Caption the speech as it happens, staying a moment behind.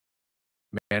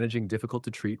Managing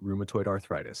difficult-to-treat rheumatoid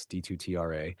arthritis,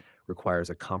 D2T-RA, requires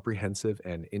a comprehensive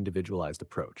and individualized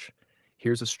approach.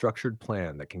 Here's a structured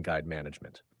plan that can guide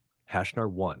management. Hashnar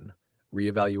 1.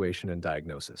 Reevaluation and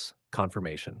diagnosis.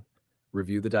 Confirmation.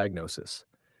 Review the diagnosis.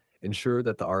 Ensure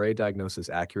that the RA diagnosis is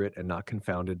accurate and not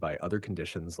confounded by other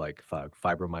conditions like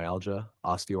fibromyalgia,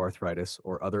 osteoarthritis,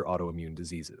 or other autoimmune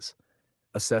diseases.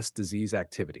 Assess disease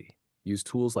activity. Use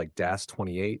tools like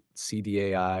DAS-28,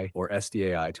 CDAI, or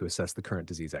SDAI to assess the current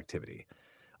disease activity.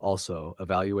 Also,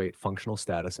 evaluate functional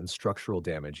status and structural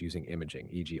damage using imaging,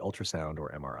 e.g. ultrasound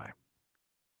or MRI.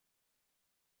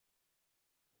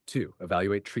 2.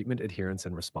 Evaluate treatment adherence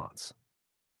and response.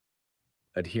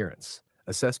 Adherence.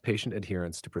 Assess patient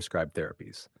adherence to prescribed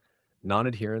therapies.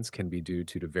 Non-adherence can be due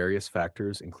to various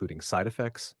factors, including side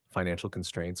effects, financial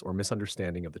constraints, or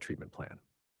misunderstanding of the treatment plan.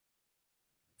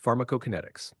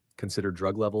 Pharmacokinetics. Consider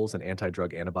drug levels and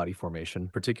anti-drug antibody formation,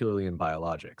 particularly in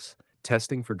biologics.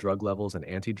 Testing for drug levels and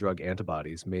anti-drug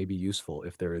antibodies may be useful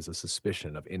if there is a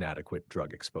suspicion of inadequate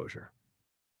drug exposure.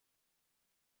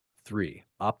 3.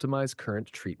 Optimize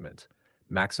current treatment.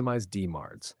 Maximize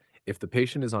DMARDs. If the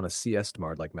patient is on a CS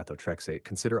DMARD like methotrexate,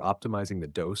 consider optimizing the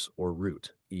dose or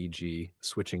route, e.g.,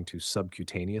 switching to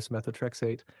subcutaneous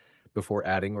methotrexate before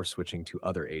adding or switching to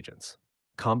other agents.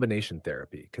 Combination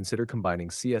therapy. Consider combining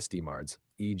CS DMARDs,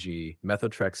 e.g.,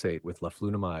 methotrexate with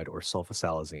leflunomide or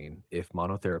sulfasalazine if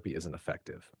monotherapy isn't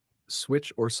effective.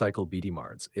 Switch or cycle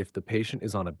BDMARDs. If the patient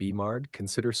is on a BMARD,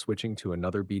 consider switching to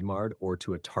another BMARD or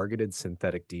to a targeted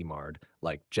synthetic DMARD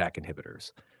like JAK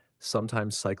inhibitors.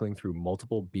 Sometimes cycling through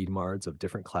multiple BMARDs of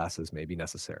different classes may be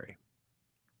necessary.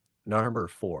 Number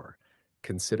 4.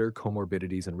 Consider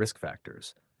comorbidities and risk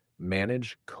factors.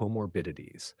 Manage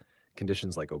comorbidities.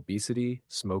 Conditions like obesity,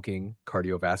 smoking,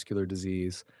 cardiovascular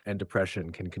disease, and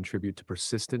depression can contribute to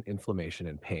persistent inflammation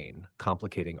and pain,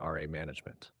 complicating RA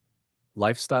management.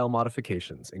 Lifestyle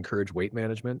modifications encourage weight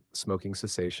management, smoking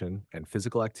cessation, and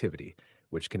physical activity,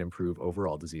 which can improve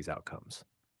overall disease outcomes.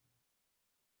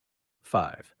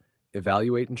 5.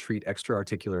 Evaluate and treat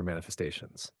extra-articular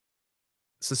manifestations.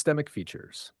 Systemic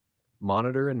features.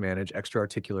 Monitor and manage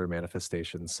extra-articular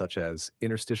manifestations such as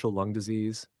interstitial lung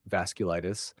disease,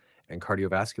 vasculitis, and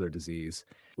cardiovascular disease,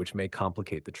 which may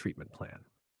complicate the treatment plan.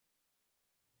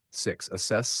 6.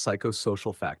 Assess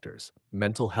psychosocial factors.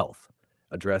 Mental health.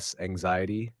 Address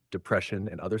anxiety, depression,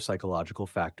 and other psychological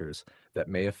factors that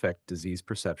may affect disease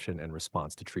perception and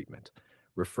response to treatment.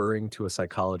 Referring to a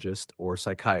psychologist or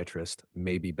psychiatrist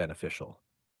may be beneficial.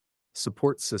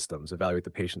 Support systems. Evaluate the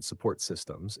patient's support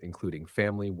systems, including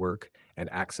family, work, and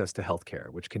access to healthcare,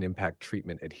 which can impact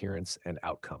treatment adherence and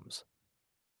outcomes.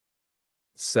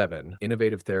 7.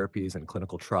 Innovative therapies and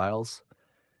clinical trials.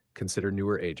 Consider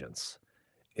newer agents.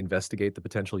 Investigate the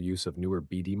potential use of newer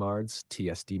BDMARDs,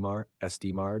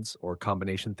 SDMARDs, or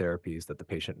combination therapies that the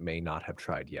patient may not have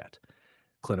tried yet.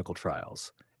 Clinical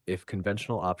trials. If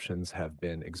conventional options have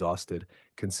been exhausted,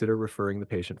 consider referring the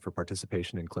patient for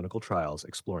participation in clinical trials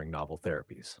exploring novel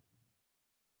therapies.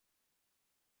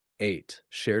 8.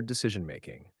 Shared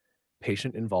decision-making.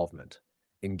 Patient involvement.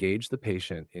 Engage the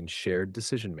patient in shared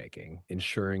decision-making,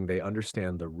 ensuring they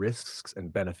understand the risks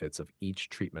and benefits of each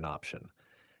treatment option.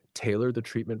 Tailor the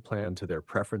treatment plan to their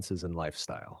preferences and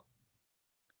lifestyle.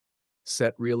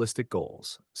 Set realistic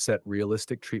goals. Set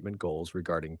realistic treatment goals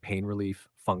regarding pain relief,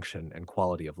 function, and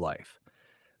quality of life.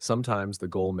 Sometimes the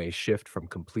goal may shift from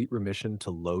complete remission to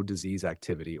low disease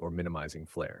activity or minimizing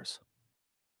flares.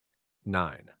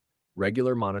 9.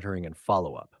 Regular monitoring and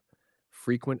follow-up.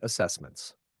 Frequent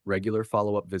assessments. Regular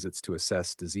follow-up visits to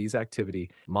assess disease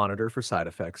activity, monitor for side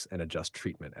effects, and adjust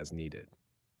treatment as needed.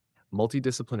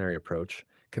 Multidisciplinary approach.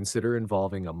 Consider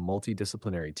involving a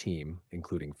multidisciplinary team,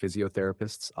 including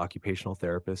physiotherapists, occupational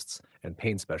therapists, and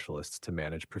pain specialists to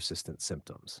manage persistent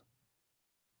symptoms.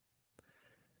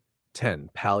 10.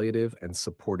 Palliative and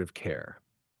supportive care.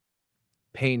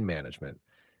 Pain management.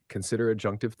 Consider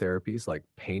adjunctive therapies like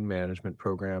pain management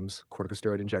programs,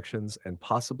 corticosteroid injections, and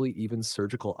possibly even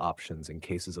surgical options in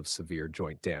cases of severe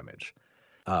joint damage.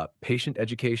 Patient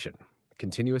education.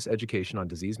 Continuous education on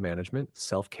disease management,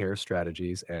 self-care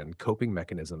strategies, and coping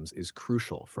mechanisms is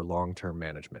crucial for long-term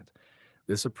management.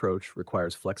 This approach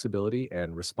requires flexibility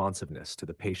and responsiveness to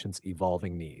the patient's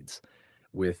evolving needs,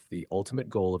 with the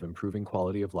ultimate goal of improving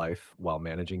quality of life while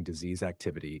managing disease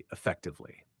activity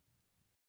effectively.